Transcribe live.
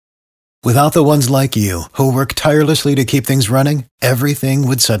Without the ones like you, who work tirelessly to keep things running, everything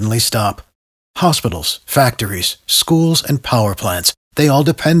would suddenly stop. Hospitals, factories, schools, and power plants, they all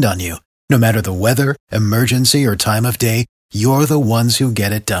depend on you. No matter the weather, emergency, or time of day, you're the ones who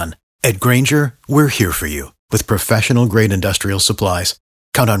get it done. At Grainger, we're here for you with professional-grade industrial supplies.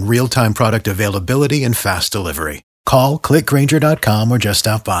 Count on real-time product availability and fast delivery. Call, clickgrainger.com, or just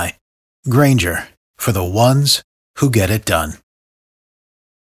stop by. Grainger, for the ones who get it done.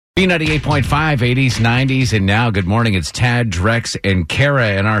 B98.5, 80s, 90s, and now, good morning. It's Tad, Drex, and Kara,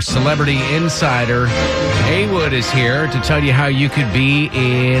 and our celebrity insider, Haywood, is here to tell you how you could be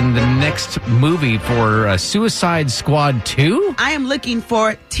in the next movie for Suicide Squad 2. I am looking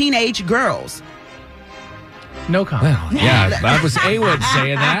for teenage girls. No comment. Well, yeah, that was Haywood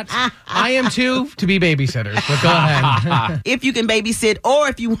saying that. I am too, to be babysitters, but go ahead. If you can babysit or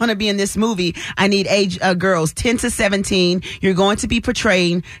if you want to be in this movie, I need age girls 10 to 17. You're going to be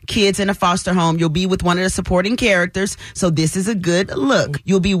portraying kids in a foster home. You'll be with one of the supporting characters, so this is a good look.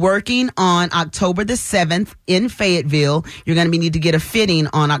 You'll be working on October the 7th in Fayetteville. You're going to need to get a fitting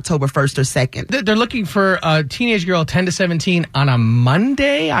on October 1st or 2nd. They're looking for a teenage girl 10 to 17 on a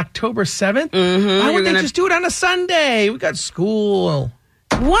Monday, October 7th? Mm-hmm. Why would they just do it on a Sunday? We got school.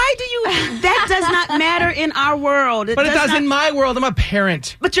 Why do you... That does not matter in our world. But it does in my world. I'm a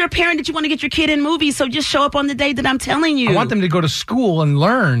parent. But you're a parent that you want to get your kid in movies, so just show up on the day that I'm telling you. I want them to go to school and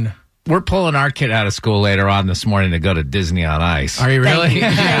learn. We're pulling our kid out of school later on this morning to go to Disney on Ice. Are you really? Thank you.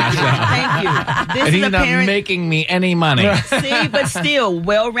 Thank you. This And is he's a not parent... making me any money. See, but still,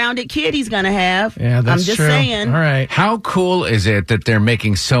 well-rounded kid he's going to have. Yeah, that's I'm just true. saying. All right. How cool is it that they're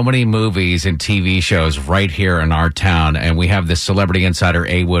making so many movies and TV shows right here in our town, and we have this celebrity insider,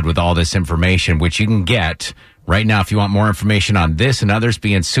 Haywood, with all this information, which you can get right now. If you want more information on this and others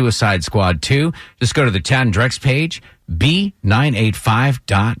being Suicide Squad 2, just go to the Tad and Drex page,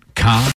 B985.com.